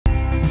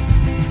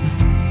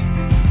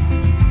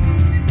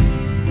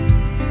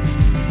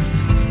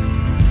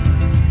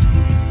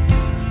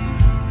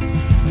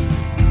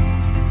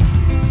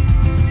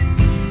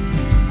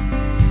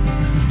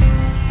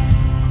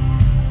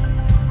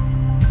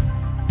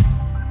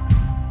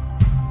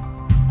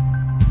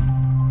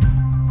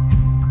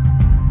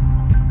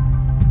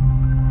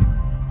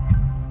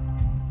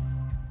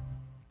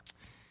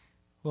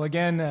Well,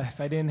 again,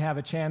 if I didn't have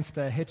a chance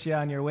to hit you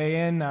on your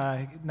way in,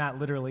 not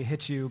literally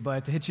hit you,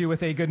 but to hit you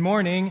with a good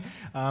morning,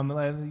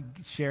 let me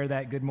share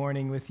that good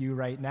morning with you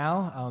right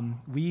now.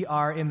 We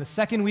are in the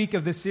second week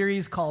of this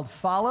series called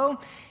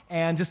Follow,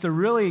 and just a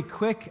really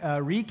quick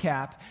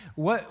recap,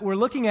 what we're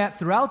looking at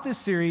throughout this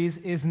series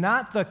is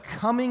not the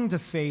coming to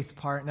faith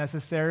part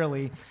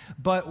necessarily,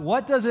 but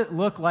what does it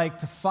look like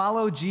to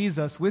follow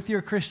Jesus with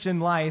your Christian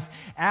life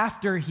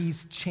after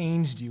he's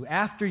changed you,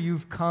 after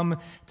you've come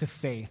to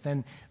faith.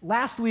 And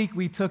last week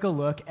we took a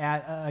look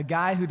at a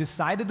guy who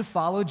decided to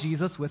follow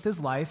Jesus with his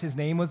life. His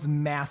name was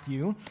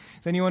Matthew.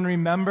 Does anyone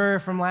remember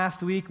from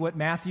last week what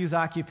Matthew's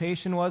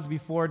occupation was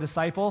before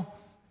disciple?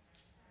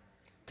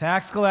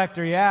 Tax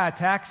collector, yeah,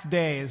 tax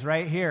days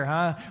right here,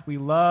 huh? We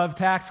love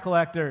tax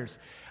collectors.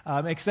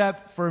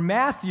 Except for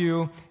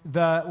Matthew,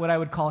 what I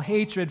would call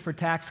hatred for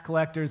tax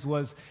collectors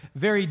was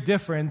very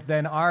different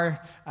than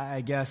our,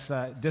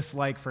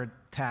 dislike for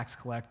tax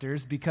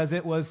collectors, because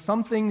it was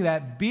something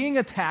that being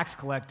a tax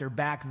collector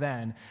back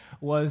then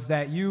was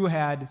that you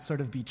had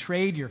sort of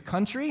betrayed your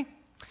country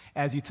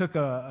as you took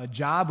a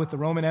job with the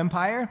Roman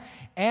Empire,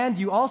 and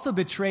you also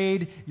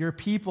betrayed your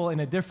people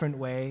in a different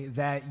way,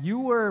 that you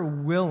were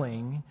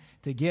willing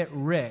to get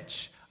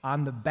rich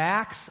on the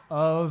backs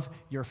of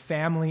your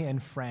family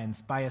and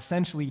friends by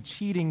essentially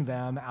cheating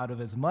them out of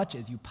as much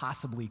as you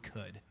possibly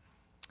could.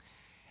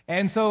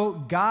 And so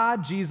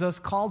God, Jesus,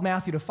 called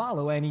Matthew to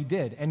follow, and he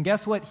did. And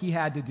guess what he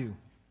had to do?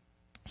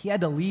 He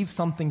had to leave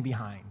something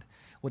behind.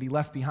 What he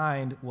left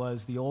behind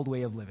was the old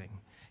way of living.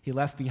 He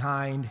left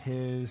behind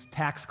his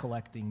tax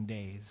collecting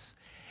days.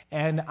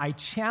 And I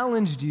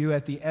challenged you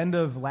at the end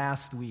of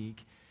last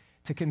week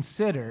to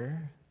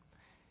consider,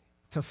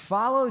 to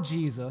follow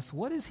Jesus,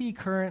 what is he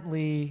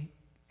currently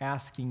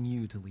asking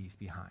you to leave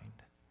behind?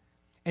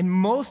 And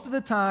most of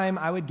the time,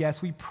 I would guess,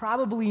 we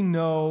probably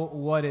know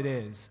what it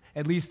is,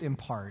 at least in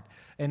part.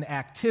 An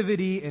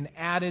activity, an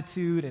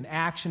attitude, an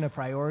action, a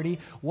priority.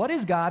 What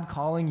is God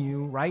calling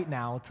you right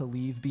now to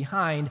leave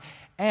behind?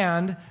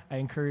 And I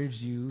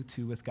encourage you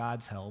to, with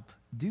God's help,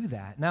 do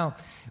that. Now,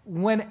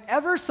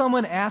 whenever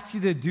someone asks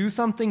you to do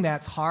something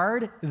that's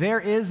hard,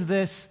 there is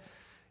this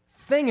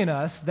thing in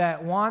us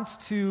that wants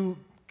to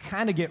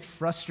kind of get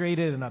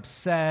frustrated and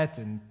upset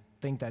and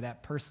think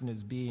that person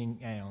is being,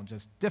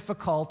 just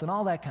difficult and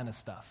all that kind of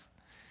stuff.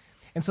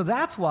 And so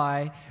that's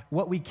why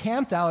what we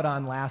camped out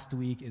on last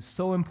week is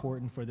so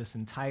important for this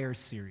entire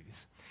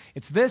series.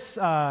 It's this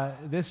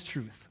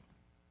truth,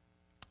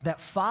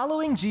 that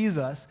following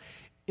Jesus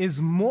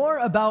is more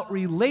about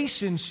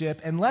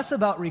relationship and less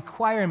about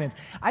requirement.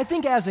 I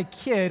think as a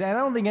kid, and I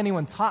don't think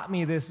anyone taught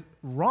me this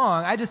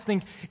wrong, I just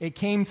think it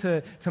came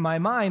to my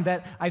mind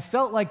that I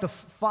felt like the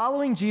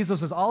following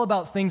Jesus was all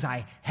about things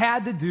I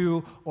had to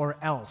do or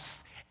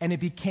else. And it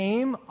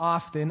became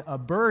often a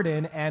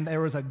burden, and there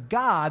was a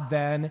God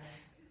then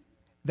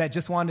that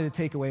just wanted to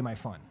take away my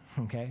fun,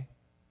 okay?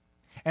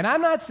 And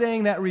I'm not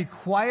saying that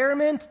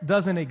requirement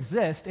doesn't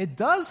exist. It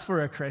does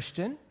for a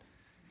Christian.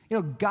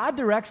 God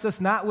directs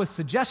us not with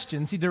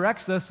suggestions. He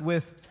directs us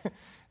with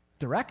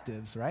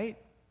directives, right?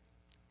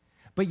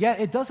 But yet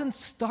it doesn't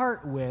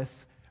start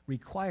with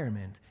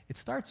requirement. It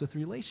starts with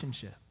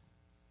relationship.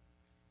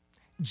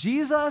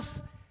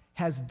 Jesus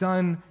has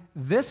done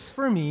this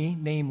for me,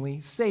 namely,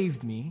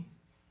 saved me,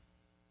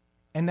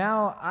 and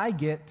now I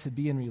get to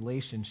be in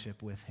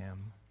relationship with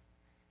him.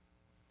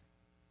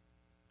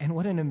 And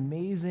what an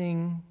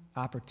amazing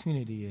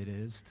opportunity it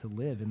is to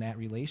live in that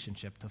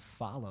relationship, to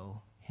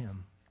follow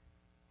him.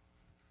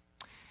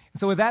 And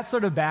so with that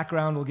sort of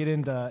background, we'll get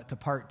into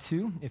part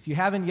two. If you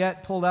haven't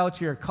yet pulled out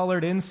your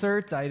colored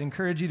insert, I'd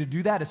encourage you to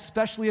do that,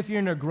 especially if you're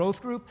in a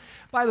growth group.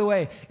 By the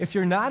way, if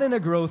you're not in a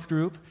growth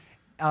group,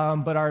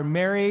 but are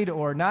married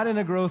or not in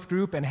a growth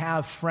group and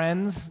have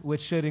friends,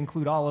 which should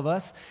include all of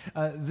us,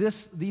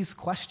 these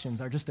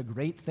questions are just a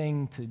great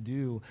thing to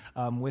do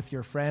with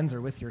your friends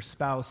or with your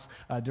spouse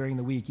during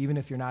the week, even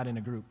if you're not in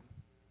a group.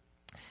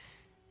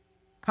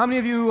 How many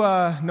of you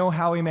know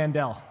Howie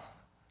Mandel?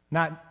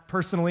 Not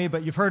personally,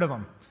 but you've heard of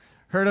him.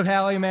 Heard of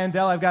Howie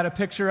Mandel? I've got a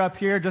picture up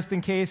here just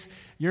in case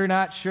you're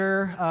not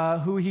sure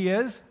who he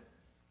is.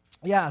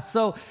 Yeah,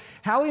 so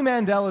Howie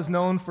Mandel is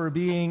known for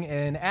being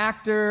an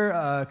actor,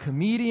 a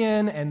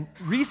comedian, and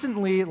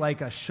recently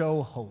like a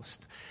show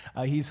host.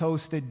 He's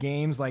hosted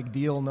games like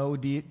Deal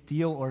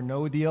or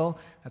No Deal.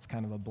 That's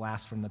kind of a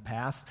blast from the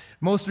past.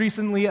 Most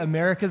recently,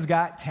 America's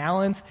Got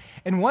Talent.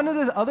 And one of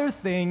the other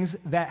things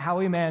that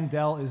Howie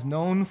Mandel is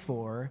known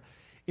for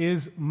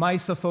is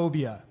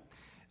misophobia,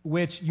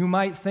 which you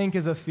might think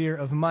is a fear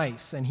of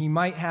mice, and he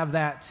might have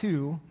that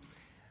too.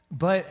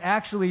 But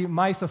actually,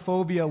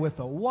 misophobia with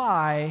a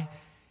Y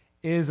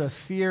is a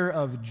fear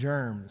of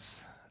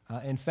germs.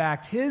 In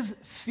fact, his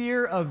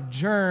fear of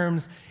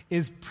germs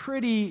is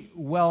pretty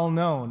well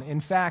known.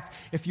 In fact,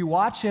 if you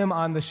watch him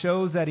on the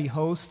shows that he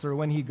hosts or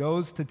when he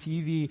goes to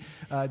TV,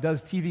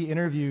 does TV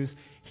interviews,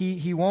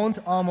 he won't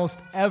almost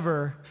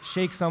ever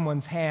shake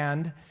someone's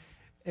hand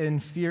in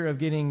fear of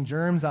getting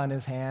germs on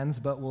his hands,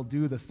 but will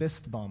do the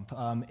fist bump.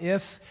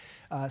 If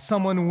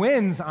someone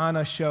wins on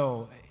a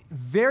show,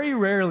 very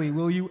rarely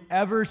will you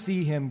ever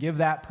see him give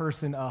that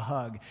person a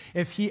hug.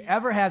 If he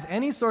ever has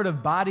any sort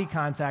of body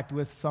contact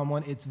with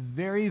someone, it's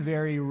very,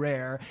 very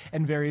rare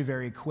and very,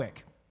 very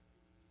quick.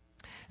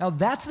 Now,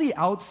 that's the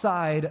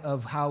outside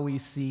of how we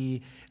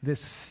see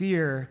this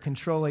fear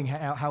controlling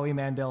Howie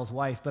Mandel's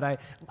wife,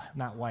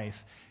 not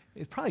wife.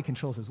 It probably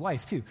controls his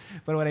wife too.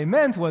 But what I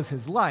meant was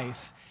his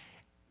life.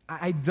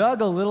 I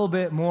dug a little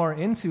bit more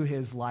into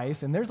his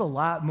life, and there's a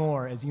lot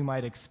more, as you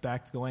might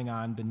expect, going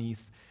on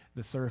beneath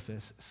the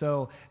surface.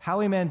 So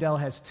Howie Mandel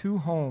has 2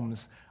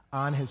 homes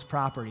on his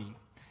property,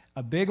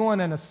 a big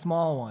one and a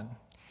small one.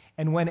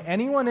 And when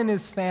anyone in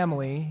his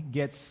family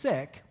gets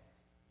sick,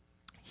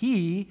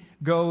 he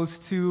goes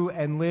to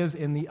and lives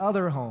in the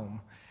other home,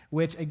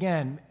 which,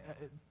 again,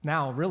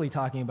 now really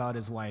talking about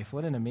his wife.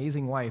 What an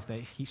amazing wife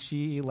that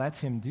she lets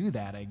him do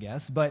that, I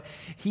guess. But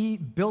he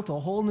built a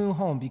whole new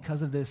home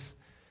because of this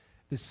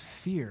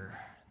fear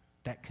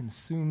that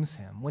consumes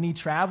him. When he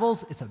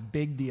travels, it's a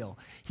big deal.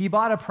 He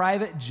bought a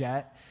private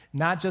jet,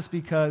 not just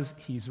because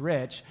he's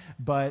rich,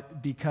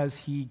 but because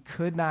he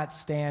could not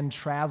stand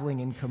traveling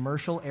in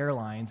commercial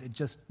airlines.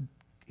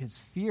 His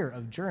fear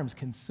of germs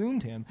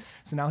consumed him,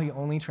 so now he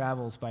only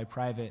travels by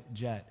private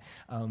jet.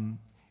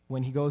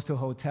 When he goes to a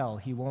hotel,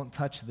 he won't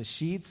touch the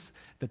sheets,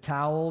 the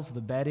towels,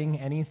 the bedding,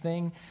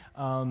 anything.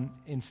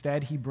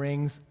 Instead, he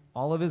brings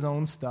all of his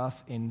own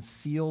stuff in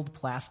sealed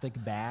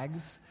plastic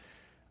bags.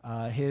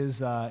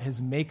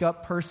 His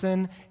makeup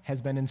person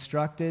has been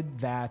instructed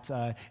that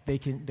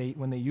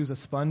when they use a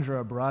sponge or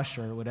a brush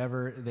or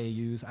whatever they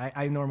use,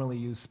 I normally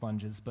use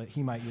sponges, but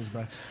he might use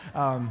brush,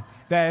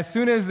 that as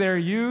soon as they're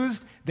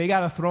used, they got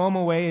to throw them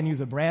away and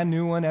use a brand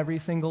new one every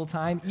single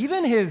time.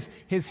 Even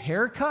his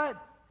haircut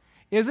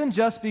isn't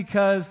just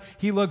because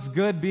he looks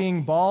good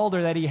being bald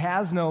or that he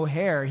has no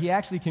hair. He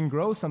actually can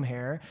grow some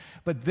hair,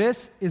 but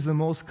this is the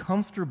most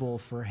comfortable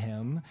for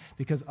him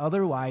because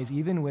otherwise,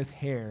 even with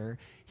hair,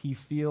 he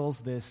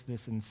feels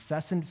this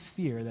incessant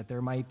fear that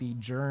there might be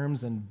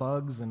germs and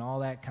bugs and all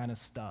that kind of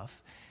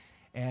stuff.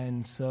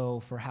 And so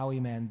for Howie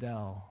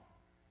Mandel,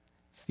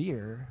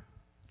 fear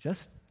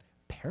just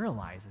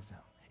paralyzes him.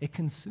 It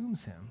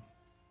consumes him.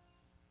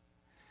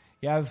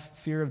 You have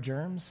fear of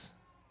germs?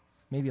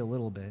 Maybe a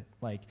little bit.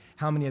 Like,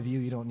 how many of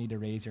you don't need to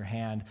raise your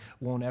hand,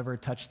 won't ever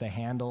touch the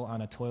handle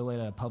on a toilet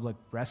at a public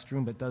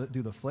restroom, but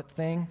do the foot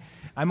thing?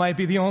 I might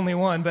be the only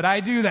one, but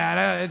I do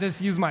that. I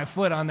just use my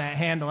foot on that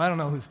handle. I don't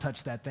know who's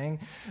touched that thing.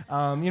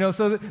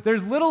 So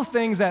there's little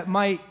things that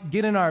might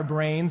get in our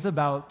brains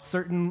about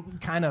certain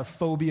kind of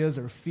phobias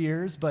or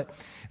fears, but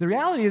the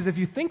reality is if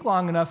you think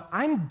long enough,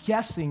 I'm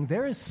guessing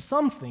there is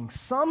some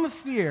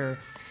fear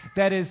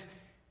that is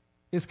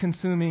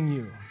consuming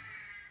you.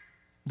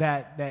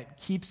 That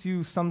keeps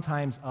you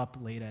sometimes up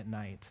late at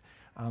night.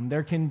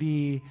 There can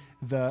be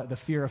the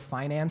fear of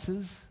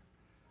finances,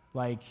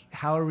 like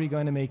how are we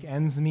going to make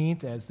ends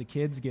meet as the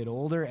kids get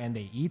older and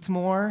they eat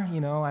more?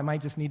 I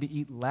might just need to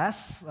eat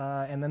less,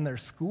 and then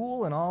there's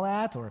school and all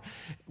that, or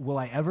will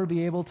I ever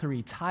be able to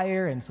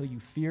retire? And so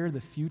you fear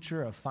the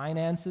future of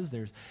finances.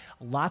 There's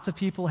lots of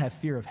people have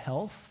fear of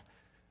health,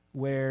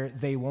 where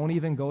they won't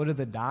even go to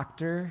the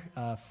doctor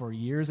for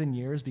years and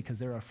years because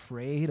they're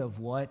afraid of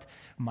what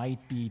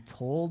might be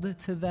told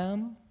to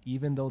them,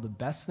 even though the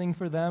best thing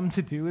for them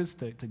to do is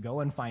to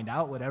go and find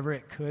out whatever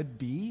it could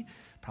be,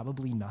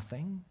 probably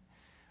nothing.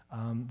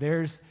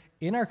 There's,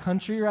 in our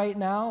country right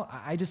now,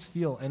 I just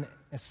feel, and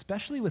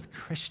especially with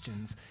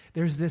Christians,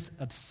 there's this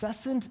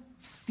obsessive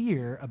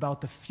fear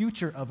about the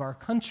future of our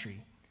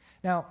country.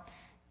 Now,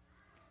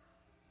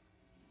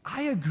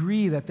 I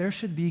agree that there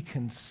should be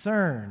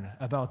concern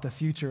about the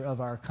future of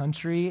our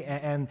country,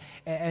 and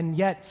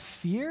yet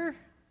fear?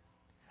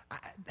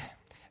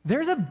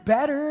 There's a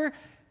better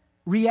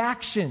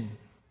reaction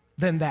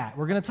than that.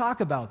 We're going to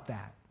talk about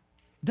that.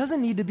 It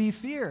doesn't need to be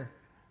fear.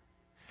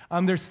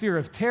 There's fear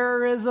of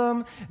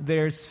terrorism.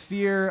 There's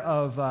fear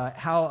of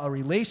how a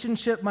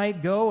relationship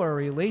might go or a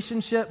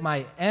relationship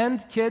might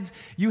end. Kids,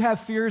 you have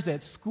fears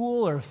at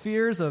school or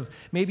fears of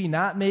maybe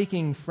not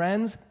making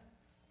friends.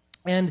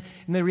 And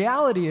the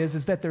reality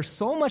is that there's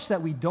so much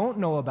that we don't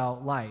know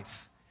about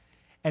life.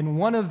 And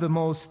one of the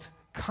most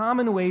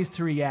common ways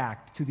to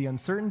react to the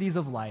uncertainties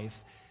of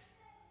life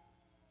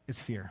is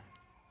fear.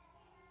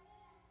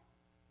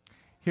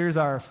 Here's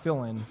our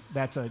fill-in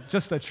that's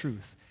just a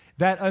truth.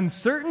 That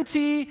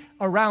uncertainty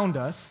around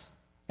us,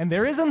 and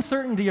there is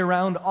uncertainty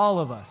around all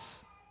of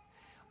us,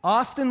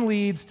 often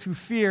leads to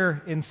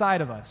fear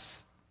inside of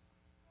us.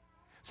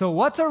 So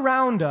what's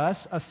around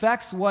us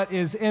affects what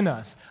is in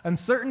us.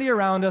 Uncertainty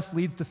around us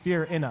leads to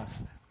fear in us.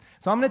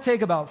 So I'm going to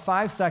take about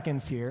 5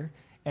 seconds here,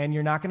 and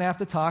you're not going to have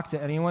to talk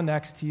to anyone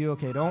next to you.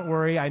 Okay, don't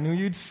worry. I knew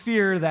you'd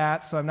fear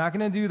that, so I'm not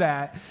going to do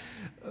that.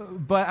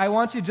 But I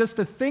want you just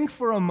to think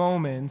for a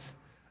moment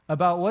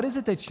about what is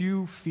it that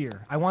you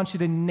fear. I want you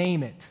to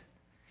name it.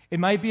 It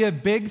might be a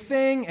big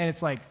thing, and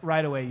it's like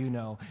right away you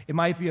know. It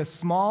might be a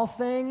small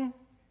thing,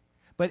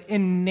 But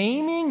in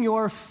naming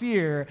your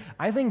fear,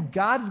 I think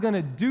God's going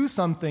to do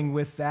something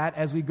with that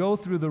as we go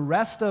through the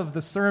rest of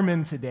the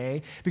sermon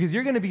today, because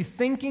you're going to be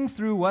thinking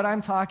through what I'm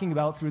talking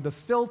about through the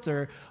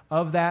filter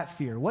of that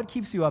fear. What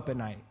keeps you up at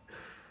night?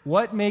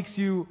 What makes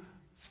you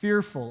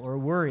fearful or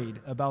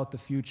worried about the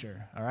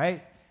future? All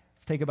right?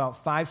 Let's take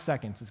about 5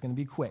 seconds. It's going to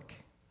be quick.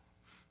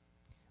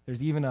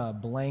 There's even a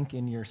blank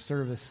in your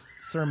service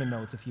sermon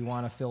notes if you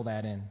want to fill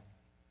that in.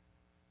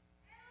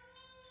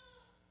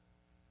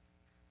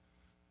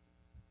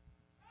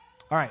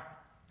 All right.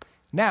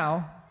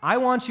 Now, I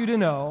want you to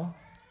know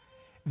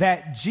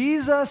that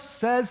Jesus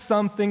says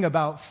something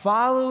about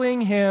following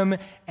him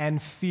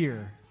and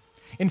fear.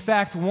 In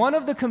fact, one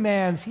of the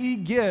commands he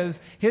gives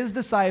his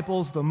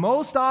disciples the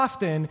most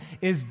often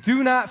is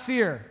do not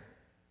fear.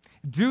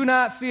 Do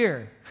not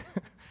fear.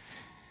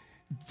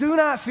 Do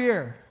not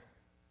fear.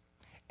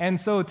 And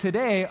so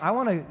today, I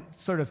want to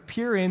sort of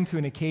peer into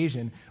an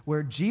occasion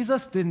where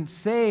Jesus didn't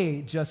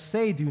just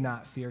say do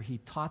not fear. He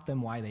taught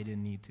them why they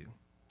didn't need to.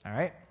 All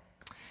right?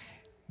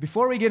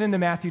 Before we get into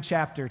Matthew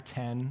chapter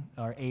 10,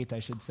 or 8, I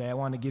should say, I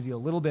want to give you a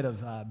little bit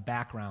of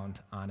background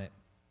on it.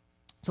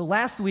 So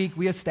last week,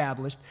 we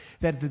established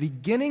that at the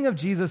beginning of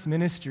Jesus'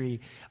 ministry,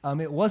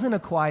 it wasn't a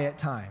quiet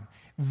time.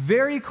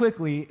 Very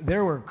quickly,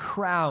 there were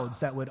crowds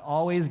that would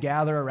always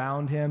gather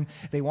around him.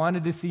 They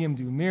wanted to see him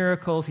do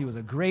miracles. He was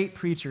a great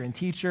preacher and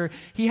teacher.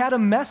 He had a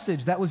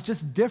message that was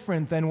just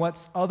different than what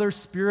other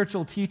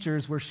spiritual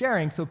teachers were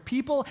sharing. So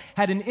people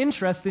had an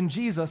interest in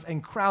Jesus,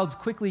 and crowds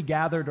quickly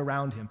gathered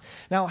around him.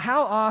 Now,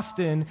 how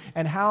often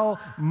and how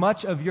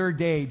much of your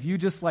day do you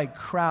just like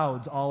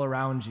crowds all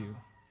around you,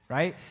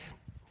 right?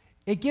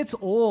 It gets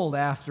old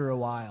after a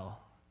while.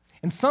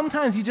 And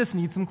sometimes you just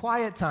need some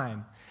quiet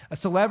time.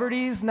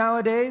 Celebrities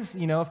nowadays,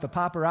 if the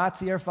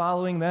paparazzi are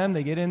following them,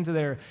 they get into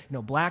their,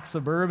 black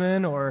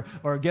Suburban or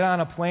get on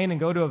a plane and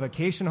go to a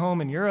vacation home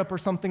in Europe or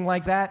something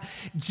like that.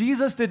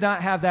 Jesus did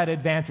not have that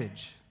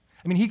advantage.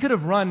 I mean, he could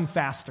have run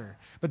faster,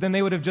 but then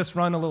they would have just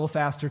run a little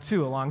faster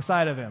too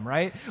alongside of him,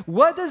 right?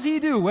 What does he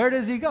do? Where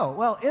does he go?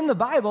 Well, in the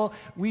Bible,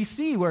 we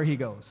see where he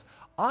goes.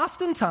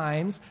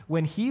 Oftentimes,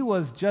 when he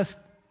was just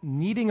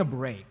needing a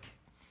break,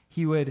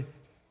 he would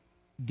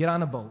get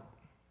on a boat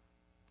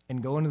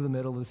and go into the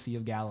middle of the Sea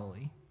of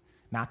Galilee,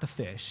 not to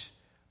fish,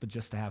 but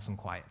just to have some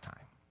quiet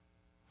time.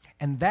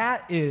 And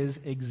that is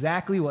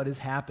exactly what is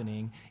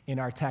happening in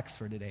our text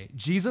for today.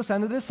 Jesus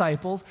and the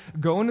disciples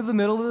go into the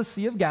middle of the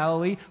Sea of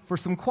Galilee for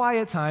some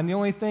quiet time. The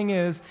only thing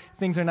is,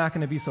 things are not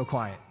going to be so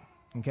quiet,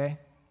 okay?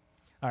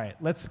 All right,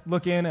 let's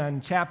look in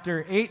on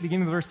chapter 8,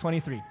 beginning with verse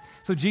 23.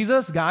 So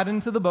Jesus got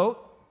into the boat,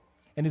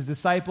 and his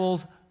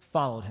disciples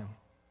followed him.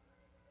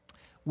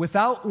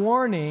 Without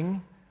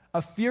warning,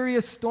 a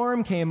furious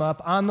storm came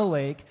up on the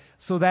lake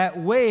so that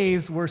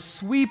waves were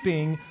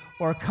sweeping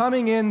or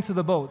coming into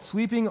the boat,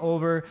 sweeping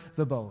over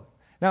the boat.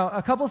 Now,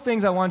 a couple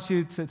things I want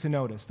you to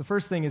notice. The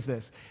first thing is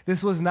this.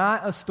 This was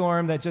not a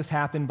storm that just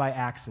happened by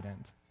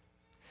accident.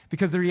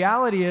 Because the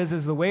reality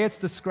is the way it's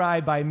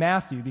described by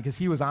Matthew, because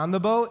he was on the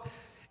boat,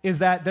 is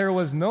that there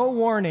was no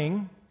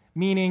warning,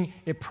 meaning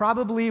it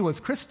probably was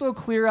crystal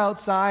clear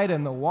outside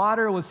and the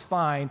water was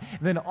fine.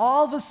 And then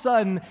all of a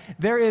sudden,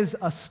 there is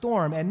a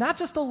storm, and not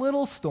just a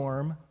little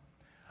storm,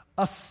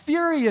 a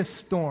furious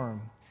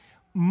storm.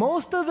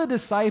 Most of the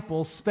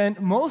disciples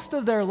spent most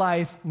of their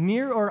life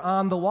near or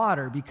on the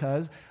water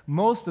because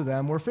most of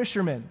them were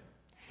fishermen.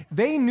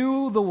 They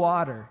knew the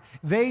water.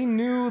 They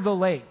knew the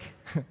lake,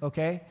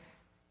 okay?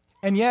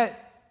 And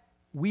yet,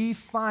 we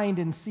find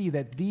and see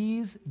that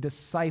these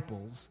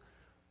disciples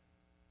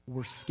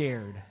were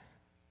scared.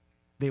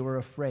 They were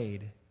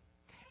afraid.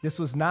 This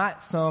was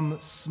not some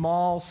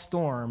small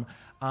storm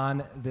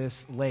on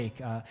this lake.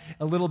 A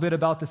little bit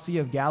about the Sea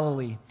of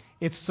Galilee.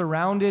 It's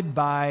surrounded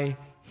by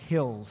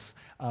hills,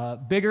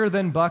 bigger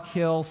than Buck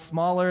Hill,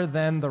 smaller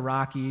than the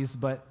Rockies,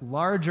 but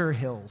larger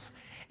hills.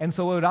 And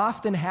so what would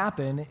often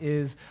happen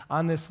is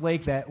on this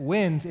lake that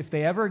winds, if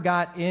they ever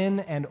got in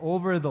and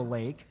over the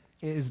lake,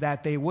 is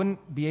that they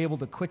wouldn't be able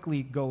to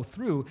quickly go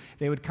through.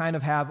 They would kind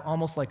of have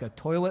almost like a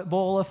toilet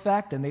bowl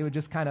effect, and they would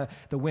just kind of,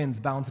 the winds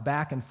bounce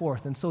back and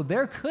forth. And so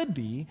there could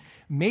be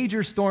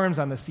major storms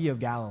on the Sea of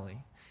Galilee.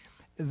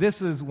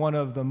 This is one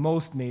of the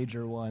most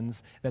major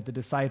ones that the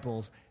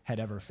disciples had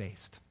ever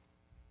faced.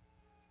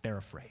 They're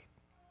afraid.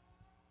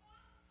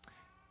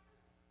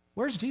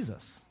 Where's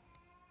Jesus?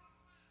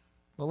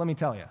 Well, let me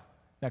tell you.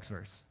 Next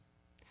verse.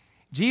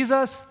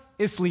 Jesus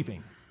is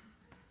sleeping.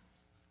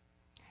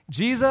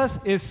 Jesus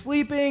is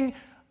sleeping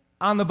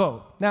on the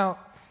boat. Now,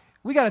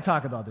 we got to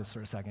talk about this for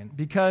a second,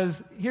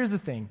 because here's the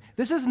thing.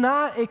 This is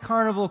not a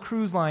Carnival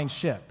Cruise Line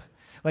ship.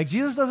 Like,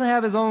 Jesus doesn't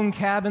have his own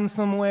cabin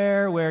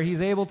somewhere where he's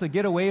able to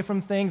get away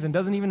from things and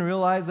doesn't even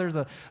realize there's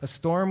a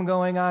storm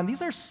going on.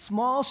 These are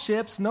small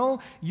ships,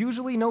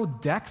 usually no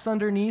decks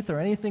underneath or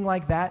anything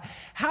like that.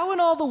 How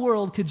in all the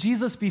world could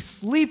Jesus be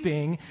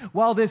sleeping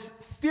while this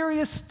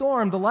furious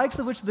storm, the likes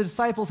of which the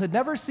disciples had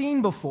never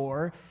seen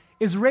before,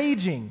 is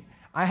raging?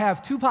 I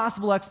have two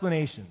possible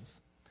explanations.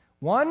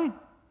 One,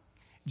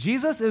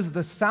 Jesus is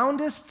the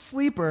soundest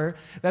sleeper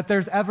that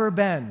there's ever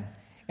been.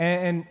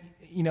 And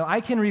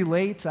I can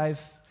relate. I've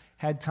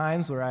had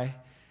times where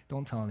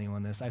don't tell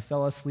anyone this, I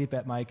fell asleep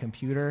at my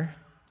computer,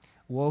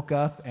 woke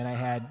up, and I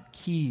had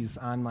keys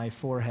on my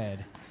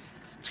forehead,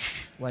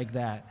 like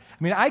that.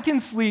 I mean, I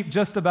can sleep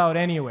just about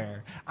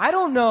anywhere. I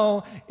don't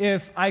know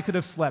if I could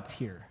have slept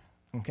here,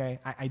 okay?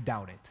 I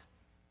doubt it.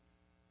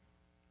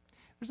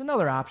 There's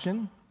another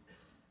option.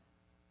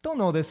 Don't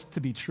know this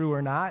to be true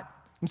or not.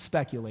 I'm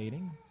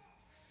speculating.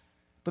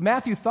 But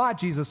Matthew thought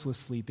Jesus was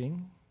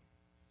sleeping,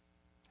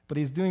 but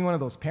he's doing one of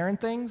those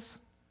parent things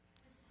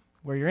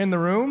where you're in the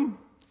room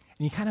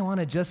and you kind of want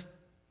to just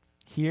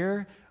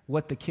hear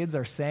what the kids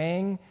are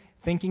saying,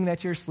 thinking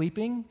that you're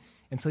sleeping,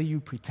 and so you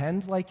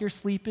pretend like you're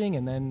sleeping,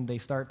 and then they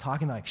start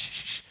talking like, shh,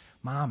 shh, shh,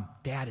 Mom,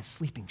 Dad is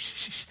sleeping, shh,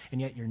 shh, shh,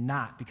 and yet you're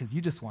not because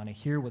you just want to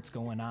hear what's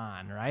going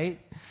on, right?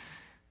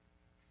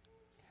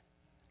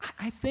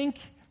 I think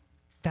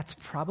that's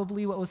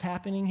probably what was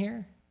happening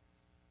here.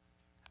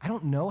 I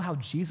don't know how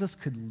Jesus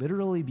could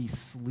literally be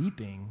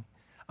sleeping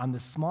on the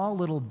small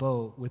little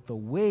boat with the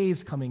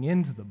waves coming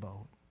into the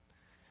boat.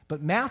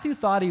 But Matthew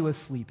thought he was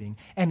sleeping.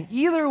 And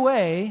either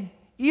way,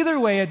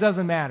 it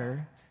doesn't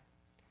matter,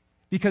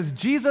 because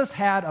Jesus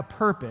had a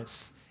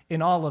purpose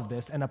in all of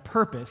this and a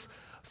purpose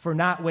for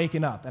not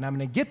waking up. And I'm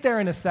going to get there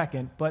in a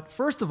second, but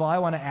first of all, I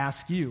want to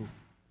ask you,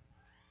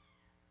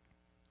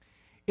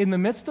 in the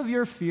midst of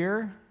your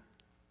fear,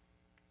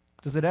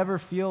 does it ever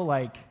feel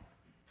like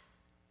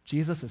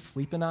Jesus is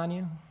sleeping on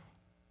you?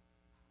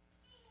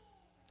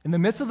 In the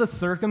midst of the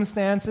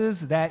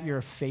circumstances that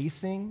you're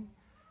facing,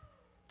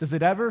 does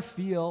it ever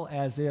feel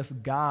as if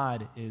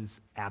God is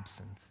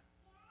absent?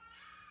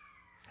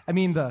 I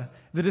mean, the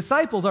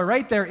disciples are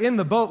right there in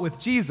the boat with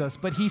Jesus,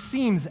 but he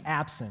seems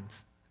absent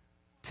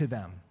to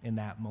them in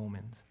that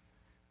moment.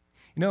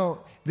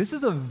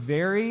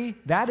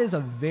 That is a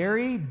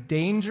very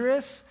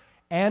dangerous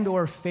and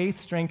or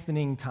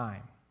faith-strengthening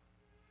time.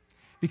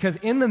 Because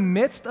in the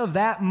midst of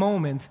that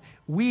moment,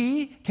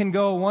 we can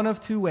go one of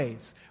two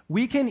ways.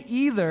 We can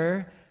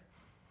either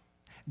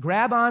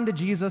grab onto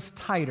Jesus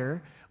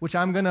tighter, which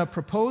I'm going to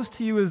propose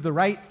to you is the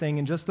right thing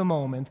in just a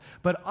moment,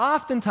 but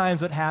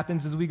oftentimes what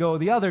happens is we go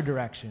the other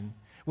direction.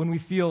 When we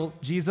feel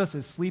Jesus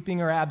is sleeping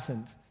or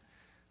absent,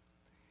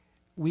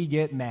 we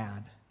get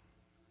mad.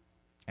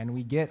 And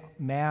we get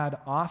mad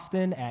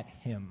often at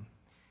him.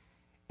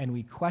 And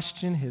we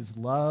question his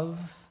love,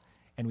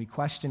 and we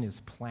question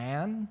his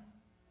plan.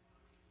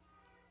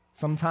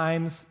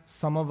 Sometimes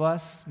some of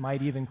us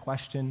might even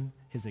question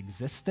his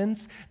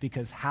existence,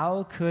 because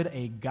how could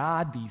a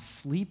God be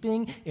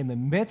sleeping in the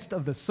midst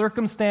of the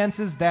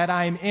circumstances that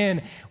I'm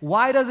in?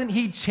 Why doesn't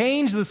he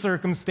change the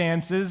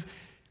circumstances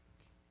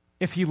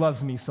if he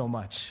loves me so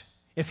much,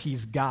 if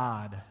he's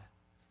God?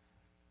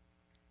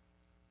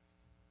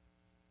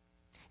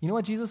 You know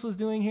what Jesus was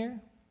doing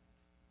here?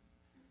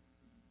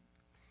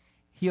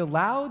 He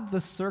allowed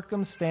the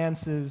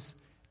circumstances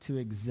to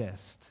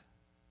exist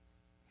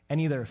and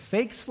either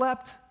fake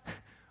slept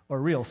or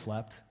real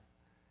slept,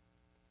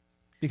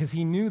 because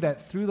he knew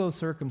that through those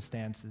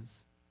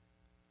circumstances,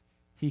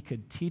 he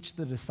could teach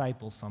the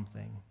disciples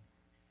something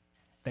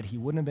that he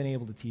wouldn't have been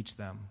able to teach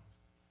them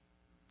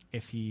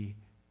if he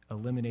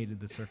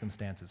eliminated the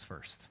circumstances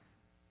first.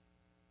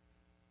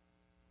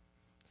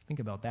 Let's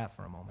think about that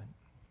for a moment.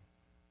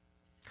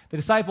 The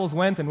disciples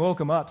went and woke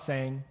him up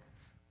saying,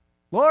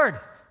 "Lord,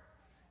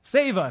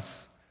 save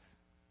us.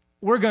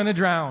 We're going to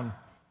drown."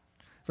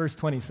 Verse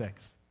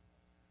 26.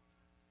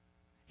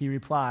 He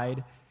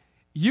replied,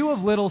 "You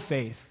of little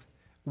faith,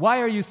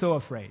 why are you so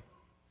afraid?"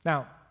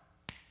 Now,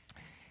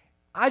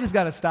 I just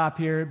got to stop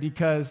here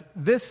because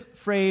this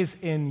phrase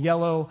in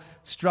yellow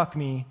struck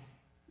me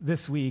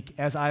this week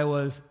as I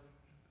was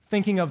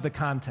thinking of the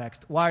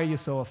context. Why are you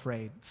so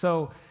afraid?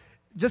 So,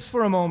 just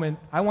for a moment,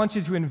 I want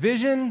you to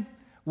envision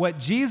what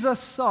Jesus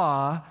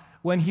saw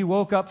when he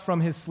woke up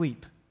from his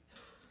sleep.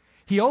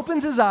 He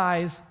opens his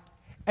eyes,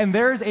 and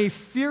there's a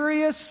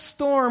furious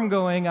storm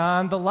going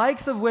on, the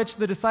likes of which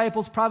the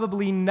disciples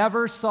probably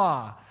never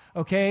saw.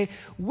 Okay?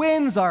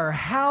 Winds are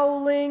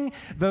howling.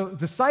 The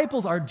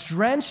disciples are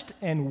drenched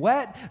and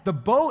wet. The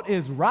boat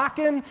is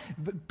rocking.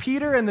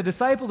 Peter and the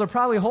disciples are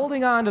probably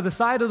holding on to the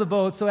side of the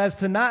boat so as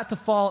to not to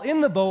fall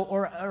in the boat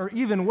or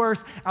even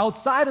worse,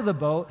 outside of the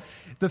boat.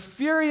 The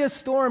furious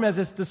storm, as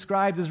it's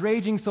described, is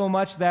raging so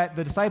much that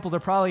the disciples are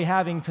probably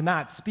having to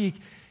not speak,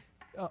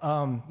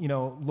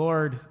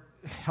 Lord,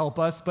 help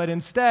us, but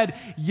instead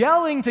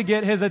yelling to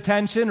get his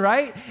attention,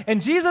 right?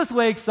 And Jesus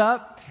wakes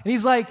up and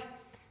he's like,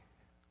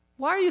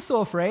 "Why are you so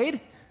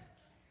afraid?"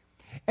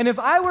 And if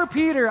I were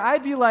Peter,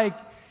 I'd be like,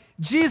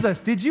 "Jesus,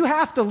 did you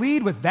have to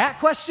lead with that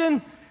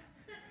question?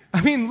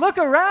 I mean, look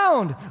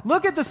around.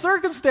 Look at the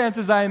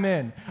circumstances I'm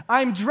in.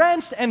 I'm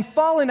drenched and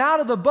fallen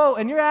out of the boat,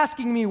 and you're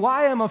asking me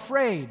why I'm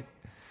afraid."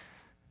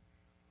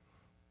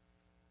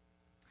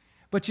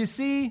 But you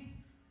see,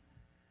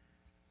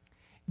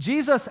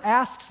 Jesus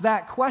asks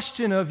that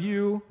question of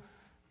you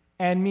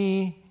and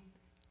me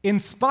in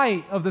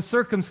spite of the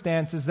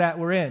circumstances that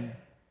we're in.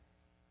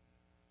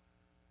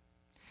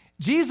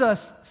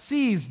 Jesus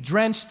sees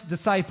drenched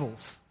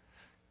disciples.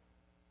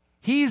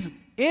 He's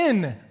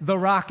in the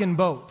rockin'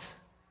 boat.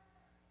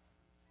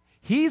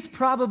 He's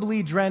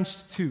probably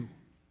drenched too.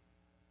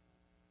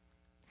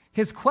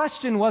 His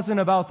question wasn't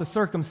about the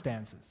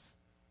circumstances.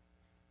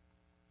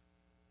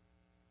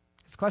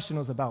 His question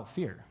was about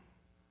fear.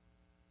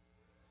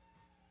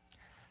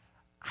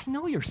 I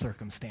know your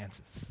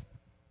circumstances,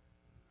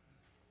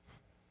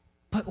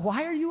 but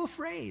why are you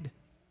afraid?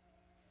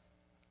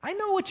 I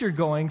know what you're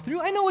going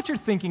through. I know what you're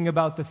thinking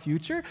about the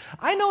future.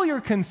 I know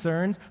your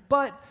concerns,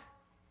 but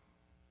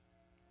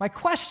my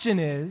question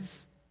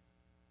is,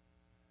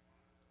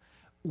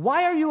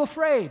 why are you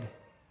afraid?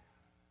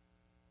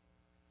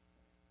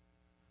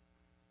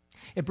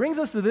 It brings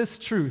us to this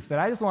truth that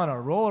I just want to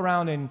roll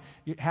around and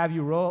have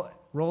you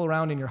roll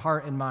around in your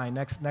heart and mind.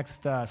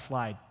 Next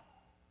slide.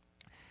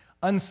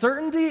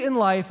 Uncertainty in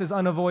life is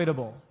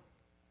unavoidable.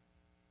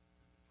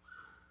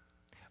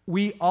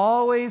 We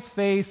always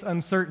face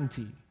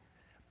uncertainty,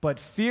 but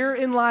fear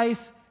in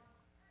life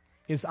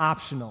is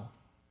optional.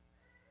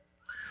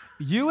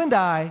 You and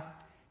I,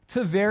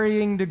 to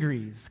varying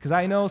degrees, because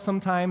I know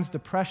sometimes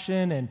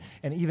depression and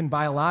even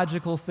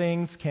biological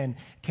things can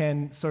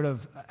sort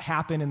of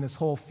happen in this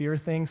whole fear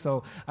thing,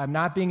 so I'm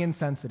not being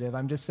insensitive.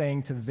 I'm just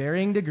saying to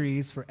varying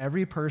degrees for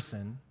every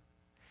person,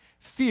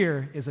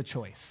 fear is a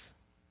choice.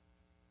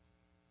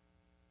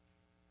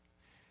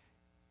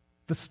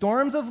 The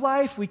storms of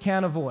life we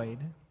can't avoid.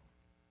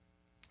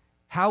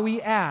 How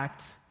we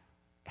act,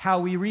 how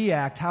we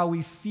react, how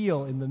we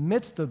feel in the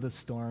midst of the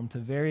storm to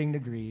varying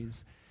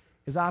degrees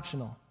is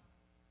optional.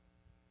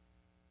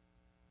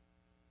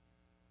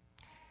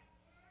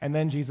 And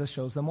then Jesus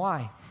shows them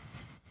why.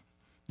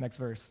 Next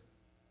verse.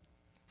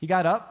 He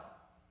got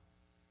up,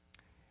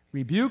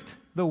 rebuked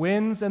the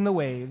winds and the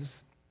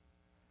waves,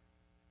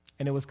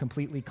 and it was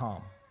completely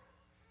calm.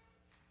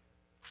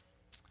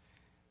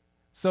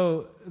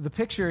 So the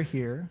picture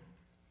here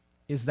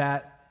is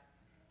that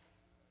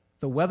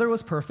the weather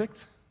was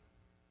perfect.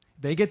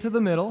 They get to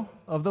the middle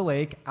of the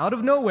lake. Out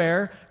of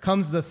nowhere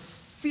comes the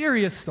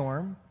furious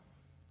storm.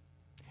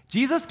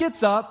 Jesus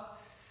gets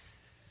up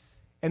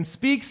and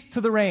speaks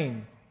to the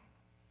rain.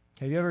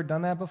 Have you ever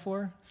done that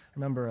before? I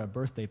remember a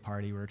birthday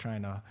party we were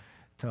trying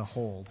to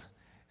hold.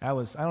 I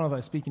don't know if I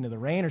was speaking to the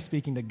rain or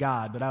speaking to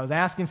God, but I was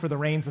asking for the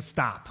rain to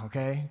stop,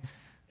 okay?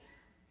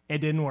 It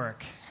didn't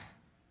work.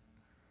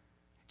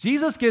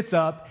 Jesus gets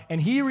up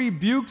and he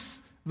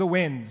rebukes the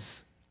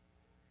winds.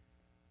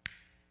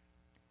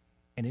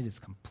 And it is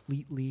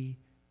completely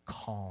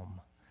calm.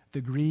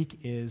 The Greek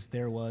is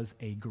there was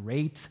a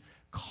great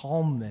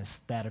calmness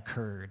that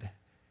occurred.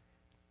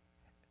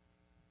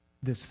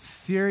 This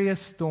furious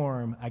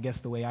storm, I guess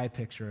the way I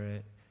picture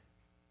it,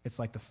 it's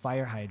like the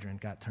fire hydrant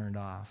got turned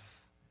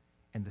off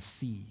and the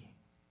sea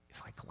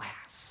is like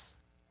glass.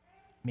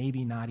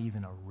 Maybe not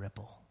even a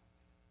ripple.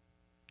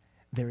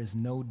 There is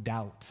no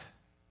doubt,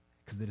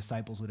 because the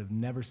disciples would have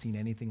never seen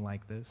anything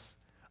like this,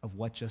 of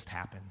what just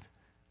happened.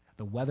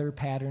 The weather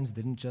patterns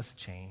didn't just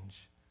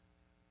change.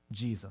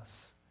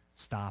 Jesus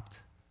stopped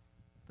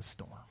the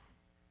storm.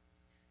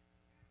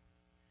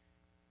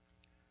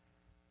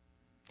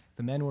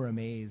 The men were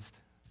amazed.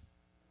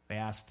 They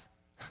asked,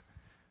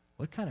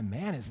 "What kind of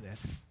man is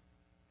this?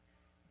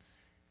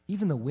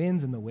 Even the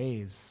winds and the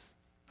waves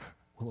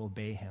will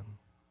obey him."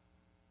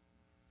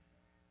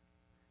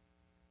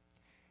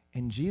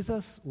 And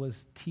Jesus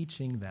was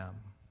teaching them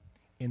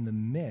in the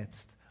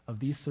midst of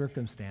these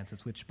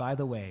circumstances, which, by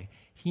the way,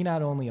 he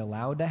not only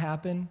allowed to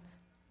happen,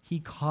 he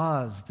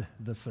caused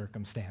the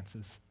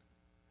circumstances.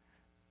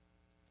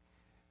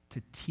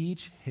 To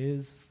teach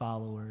his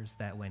followers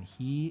that when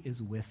he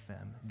is with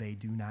them, they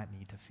do not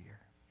need to fear.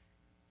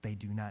 They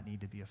do not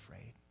need to be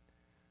afraid.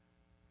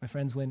 My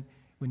friends, when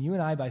you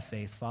and I, by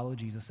faith, follow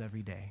Jesus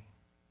every day,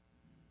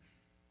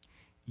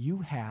 you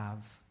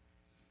have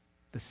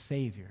the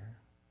Savior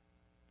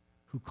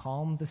who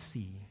calmed the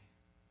sea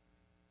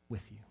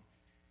with you.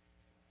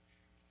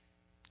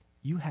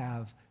 You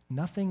have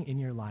nothing in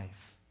your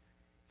life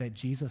that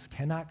Jesus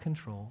cannot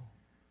control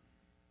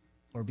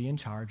or be in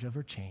charge of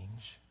or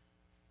change.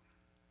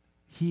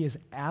 He is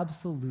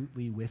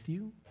absolutely with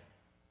you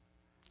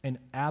and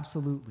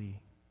absolutely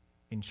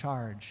in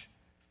charge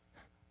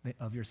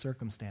of your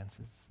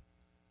circumstances.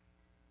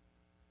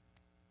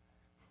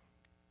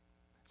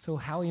 So,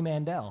 Howie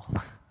Mandel,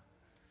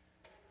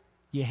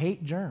 you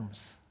hate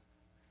germs.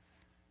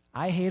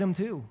 I hate them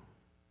too.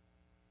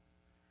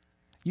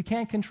 You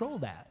can't control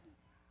that.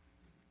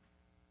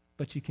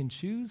 But you can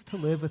choose to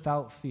live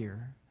without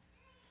fear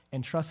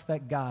and trust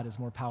that God is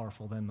more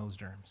powerful than those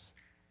germs.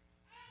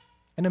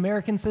 And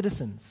American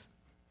citizens,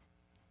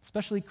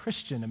 especially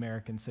Christian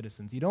American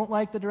citizens, you don't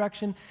like the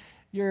direction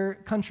your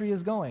country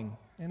is going,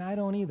 and I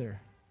don't either.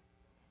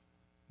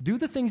 Do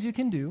the things you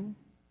can do,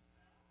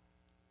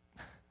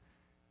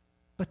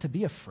 but to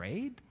be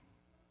afraid?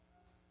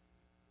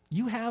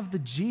 You have the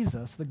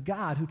Jesus, the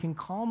God who can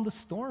calm the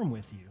storm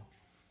with you.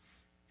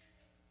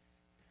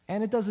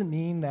 And it doesn't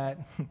mean that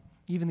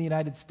even the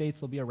United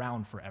States will be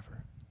around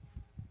forever.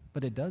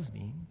 But it does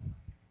mean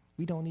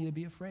we don't need to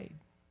be afraid.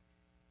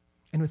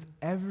 And with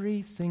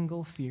every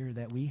single fear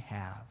that we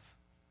have,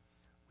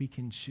 we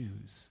can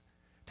choose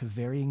to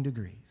varying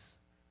degrees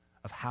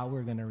of how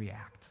we're going to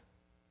react.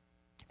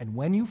 And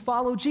when you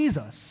follow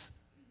Jesus,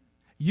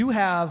 you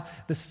have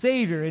the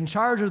Savior in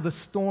charge of the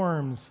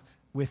storms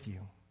with you.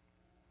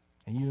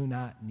 And you do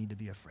not need to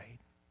be afraid.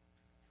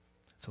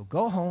 So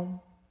go home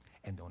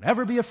and don't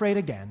ever be afraid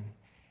again.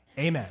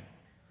 Amen.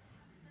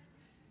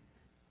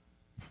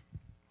 It'd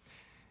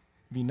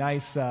be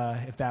nice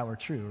if that were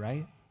true,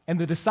 right? And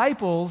the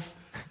disciples,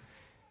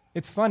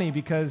 it's funny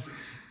because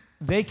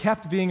they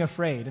kept being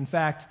afraid. In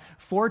fact,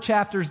 4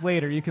 chapters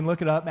later, you can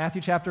look it up,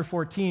 Matthew chapter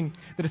 14,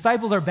 the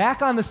disciples are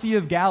back on the Sea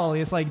of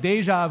Galilee. It's like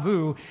deja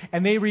vu,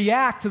 and they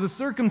react to the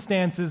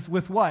circumstances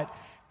with what?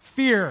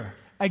 Fear.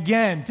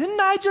 Again, didn't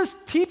I just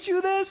teach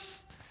you this?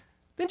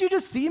 Didn't you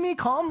just see me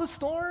calm the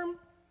storm?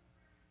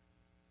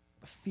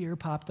 Fear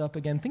popped up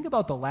again. Think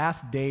about the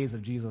last days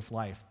of Jesus'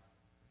 life.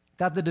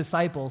 Got the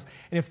disciples,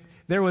 and if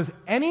there was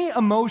any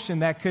emotion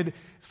that could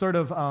sort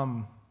of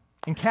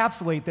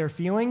encapsulate their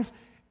feelings,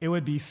 it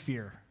would be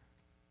fear.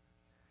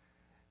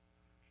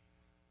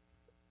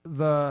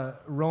 The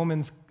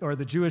Romans or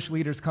the Jewish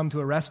leaders come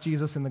to arrest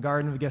Jesus in the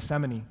Garden of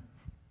Gethsemane.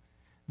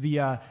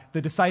 The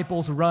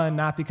disciples run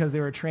not because they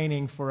were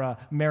training for a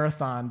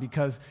marathon,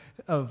 because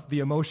of the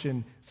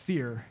emotion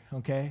fear,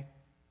 okay?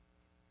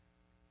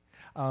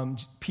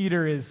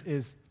 Peter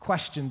is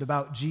questioned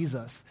about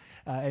Jesus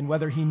and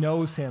whether he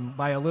knows him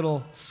by a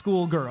little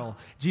schoolgirl.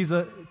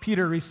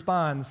 Peter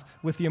responds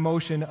with the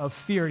emotion of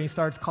fear, and he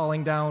starts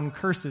calling down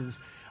curses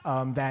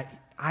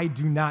that I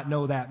do not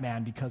know that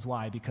man. Because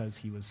why? Because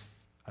he was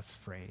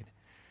afraid.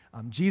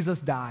 Jesus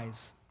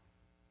dies.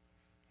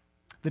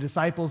 The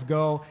disciples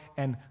go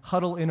and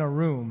huddle in a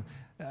room,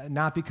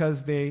 not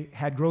because they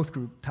had growth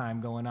group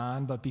time going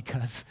on, but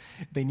because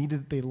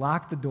they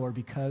locked the door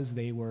because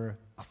they were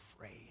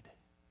afraid.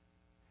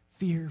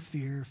 Fear,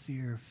 fear,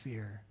 fear,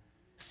 fear.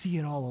 See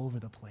it all over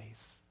the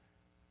place.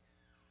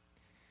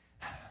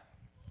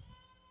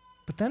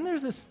 But then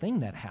there's this thing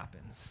that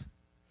happens,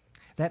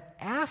 that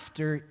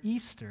after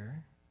Easter,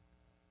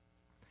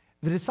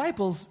 the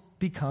disciples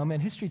become,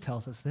 and history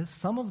tells us this,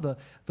 some of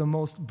the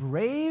most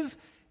brave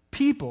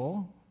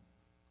people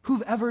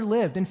who've ever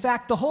lived. In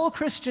fact, the whole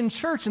Christian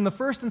church in the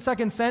 1st and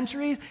 2nd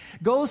centuries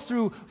goes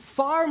through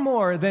far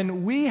more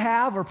than we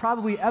have or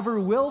probably ever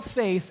will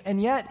face,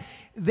 and yet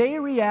they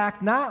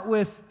react not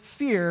with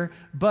fear,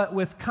 but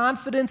with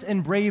confidence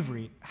and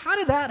bravery. How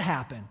did that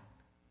happen?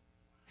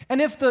 And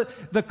if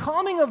the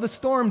calming of the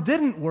storm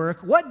didn't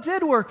work, what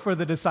did work for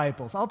the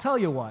disciples? I'll tell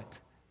you what.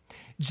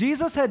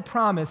 Jesus had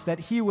promised that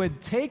he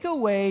would take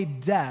away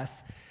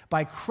death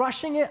by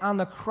crushing it on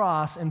the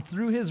cross and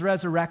through his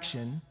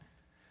resurrection.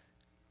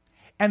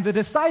 And the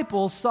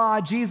disciples saw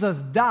Jesus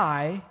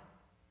die,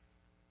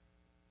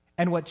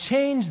 and what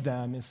changed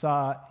them is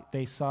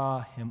they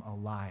saw him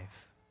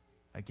alive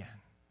again.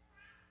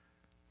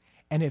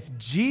 And if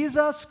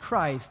Jesus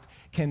Christ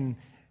can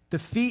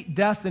defeat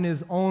death in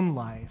his own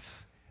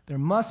life, there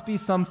must be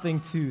something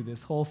to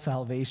this whole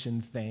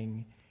salvation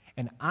thing.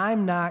 And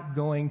I'm not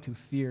going to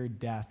fear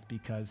death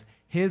because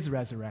his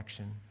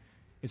resurrection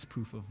is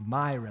proof of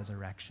my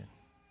resurrection.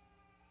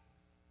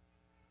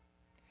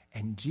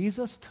 And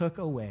Jesus took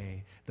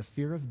away the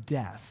fear of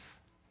death,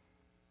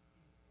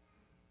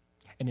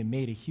 and it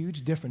made a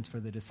huge difference for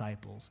the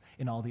disciples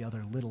in all the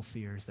other little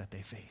fears that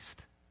they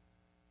faced.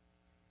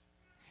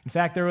 In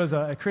fact, there was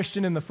a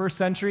Christian in the 1st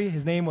century.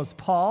 His name was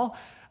Paul.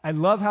 I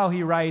love how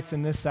he writes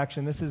in this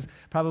section. This is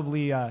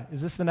probably,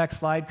 is this the next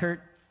slide,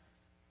 Kurt?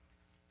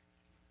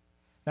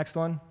 Next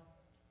one?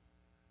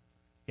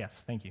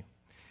 Yes, thank you.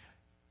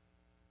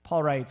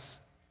 Paul writes,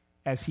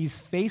 as he's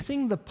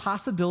facing the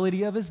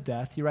possibility of his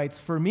death, he writes,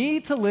 "For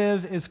me to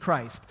live is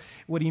Christ."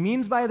 What he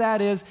means by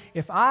that is,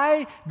 if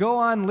I go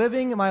on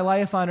living my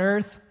life on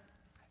earth,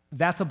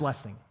 that's a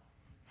blessing.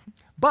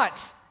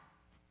 But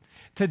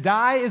to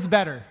die is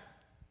better.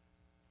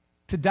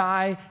 To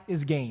die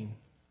is gain.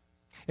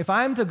 If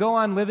I'm to go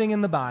on living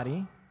in the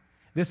body,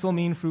 this will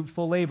mean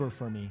fruitful labor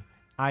for me.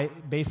 I'm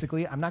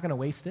not going to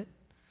waste it.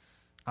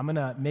 I'm going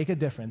to make a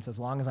difference as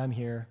long as I'm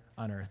here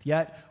on earth.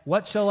 Yet,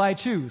 what shall I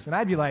choose? And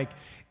I'd be like,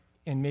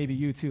 and maybe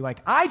you too, like,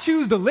 I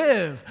choose to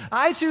live.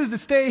 I choose to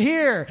stay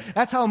here.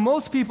 That's how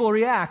most people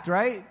react,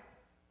 right?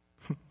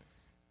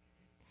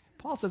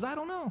 Paul says, I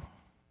don't know.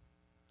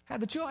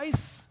 Had the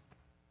choice.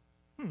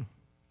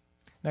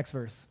 Next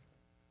verse.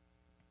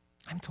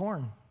 I'm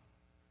torn.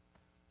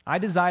 I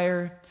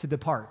desire to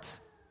depart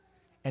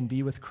and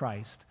be with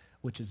Christ,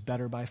 which is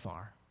better by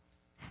far.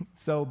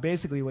 So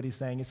basically what he's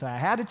saying is, I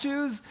had to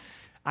choose.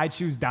 I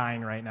choose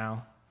dying right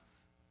now.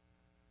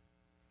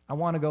 I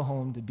want to go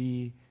home to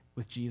be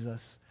with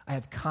Jesus. I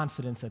have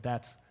confidence that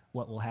that's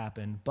what will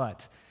happen,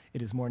 but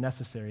it is more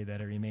necessary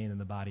that I remain in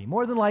the body.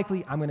 More than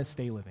likely, I'm going to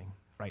stay living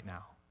right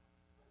now.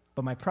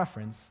 But my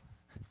preference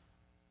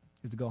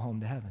is to go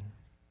home to heaven.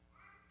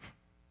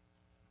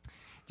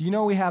 Do you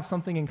know we have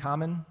something in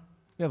common?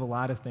 We have a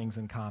lot of things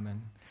in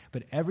common,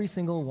 but every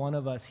single one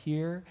of us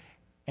here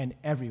and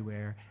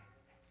everywhere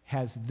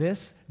has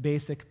this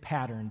basic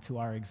pattern to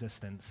our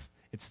existence.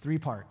 It's 3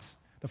 parts.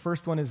 The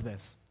first one is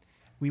this.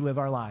 We live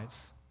our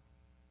lives.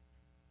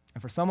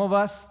 And for some of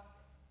us,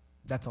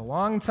 that's a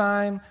long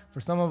time.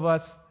 For some of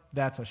us,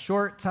 that's a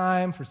short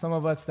time. For some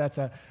of us, that's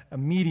a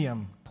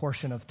medium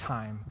portion of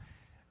time.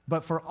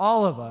 But for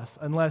all of us,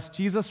 unless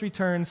Jesus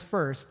returns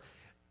first,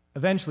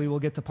 eventually we'll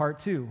get to part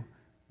 2.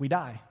 We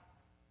die.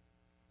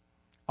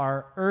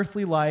 Our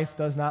earthly life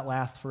does not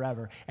last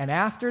forever. And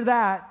after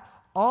that,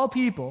 all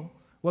people,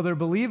 whether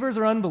believers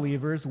or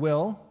unbelievers,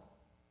 will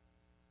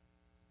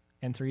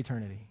enter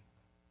eternity.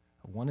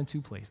 One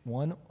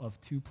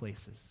of two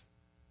places.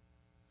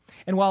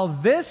 And while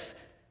this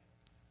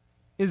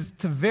is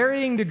to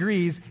varying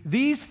degrees,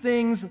 these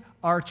things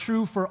are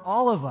true for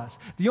all of us.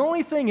 The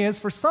only thing is,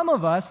 for some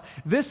of us,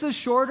 this is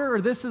shorter or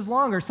this is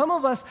longer. Some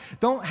of us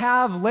don't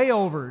have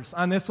layovers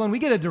on this one. We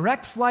get a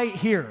direct flight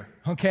here,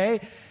 okay,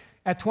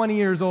 at 20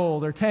 years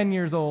old or 10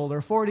 years old or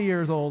 40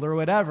 years old or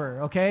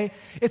whatever, okay?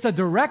 It's a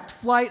direct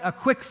flight, a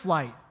quick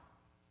flight.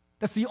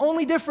 That's the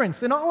only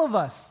difference in all of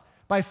us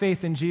by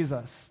faith in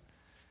Jesus.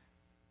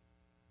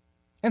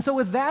 And so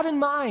with that in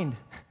mind,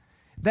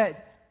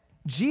 that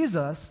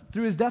Jesus,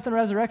 through his death and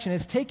resurrection,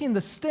 is taking the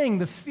sting,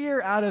 the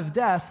fear out of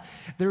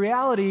death. The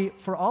reality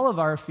for all of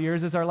our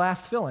fears is our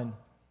last fill-in.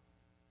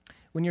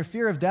 When your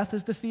fear of death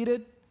is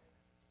defeated,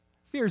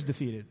 fear is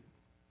defeated.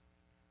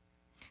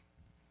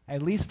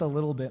 At least a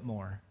little bit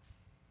more.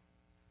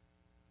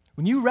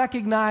 When you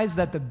recognize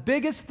that the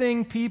biggest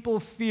thing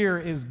people fear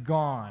is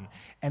gone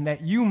and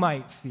that you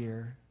might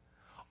fear,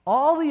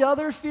 all the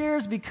other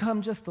fears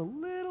become just a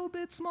little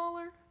bit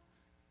smaller,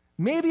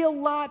 maybe a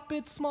lot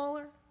bit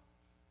smaller.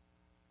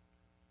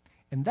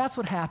 And that's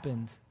what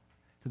happened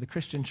to the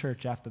Christian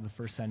church after the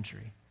first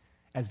century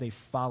as they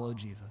followed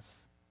Jesus.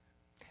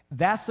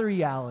 That's the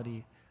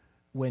reality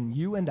when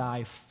you and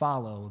I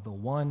follow the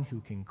one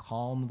who can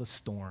calm the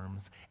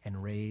storms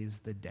and raise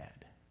the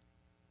dead.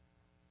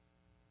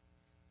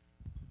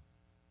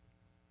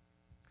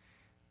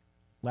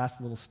 Last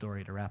little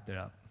story to wrap it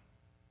up.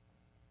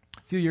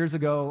 A few years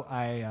ago,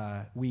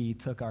 we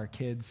took our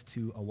kids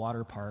to a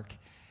water park.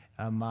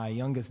 My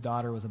youngest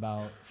daughter was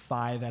about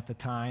 5 at the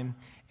time,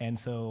 and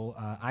so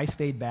I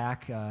stayed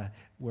back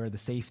where the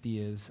safety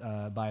is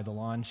by the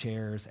lawn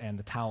chairs and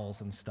the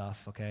towels and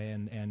stuff, okay?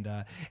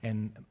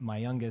 And my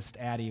youngest,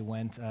 Addie,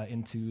 went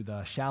into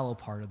the shallow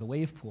part of the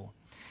wave pool.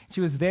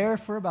 She was there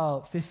for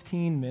about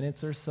 15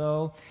 minutes or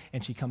so,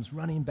 and she comes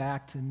running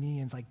back to me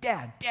and is like,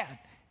 Dad. Yeah,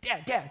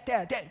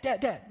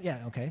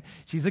 okay.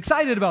 She's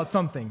excited about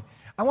something.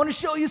 I want to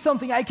show you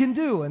something I can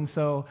do. And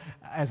so,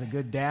 as a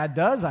good dad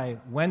does, I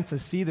went to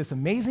see this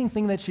amazing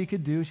thing that she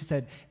could do. She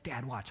said,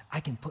 Dad, watch, I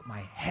can put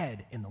my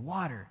head in the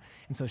water.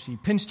 And so she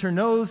pinched her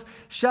nose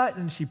shut,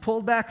 and she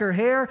pulled back her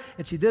hair,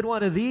 and she did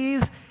one of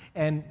these,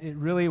 and it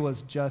really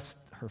was just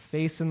her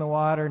face in the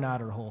water, not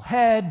her whole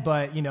head,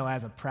 but,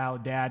 as a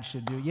proud dad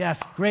should do.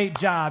 Yes, great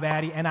job,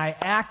 Addie. And I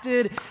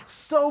acted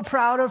so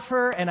proud of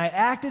her, and I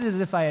acted as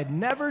if I had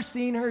never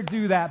seen her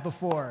do that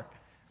before.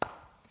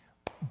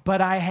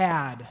 But I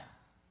had.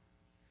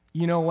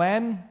 You know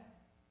when?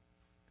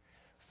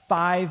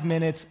 5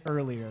 minutes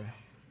earlier.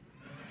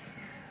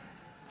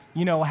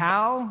 You know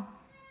how?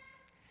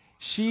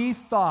 She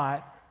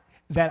thought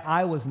that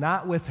I was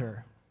not with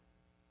her.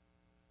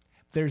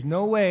 There's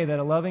no way that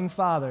a loving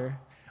father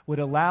would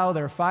allow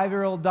their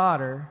 5-year-old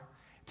daughter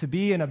to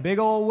be in a big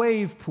old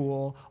wave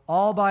pool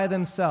all by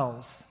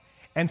themselves.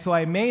 And so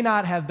I may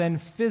not have been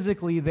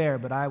physically there,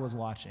 but I was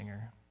watching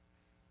her.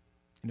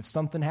 And if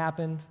something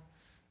happened,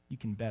 you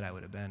can bet I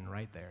would have been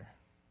right there.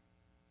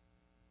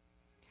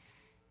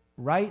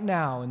 Right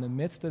now, in the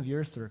midst of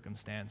your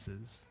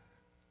circumstances,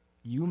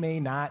 you may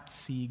not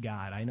see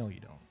God. I know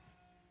you don't.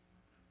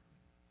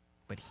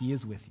 But he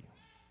is with you.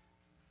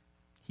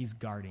 He's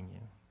guarding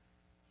you.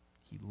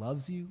 He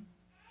loves you.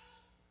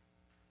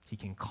 He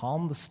can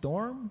calm the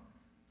storm.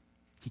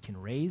 He can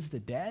raise the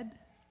dead.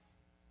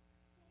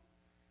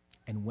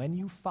 And when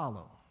you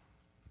follow,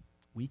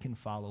 we can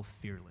follow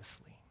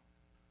fearlessly.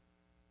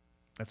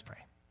 Let's pray.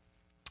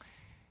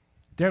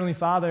 Dear Heavenly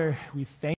Father, we thank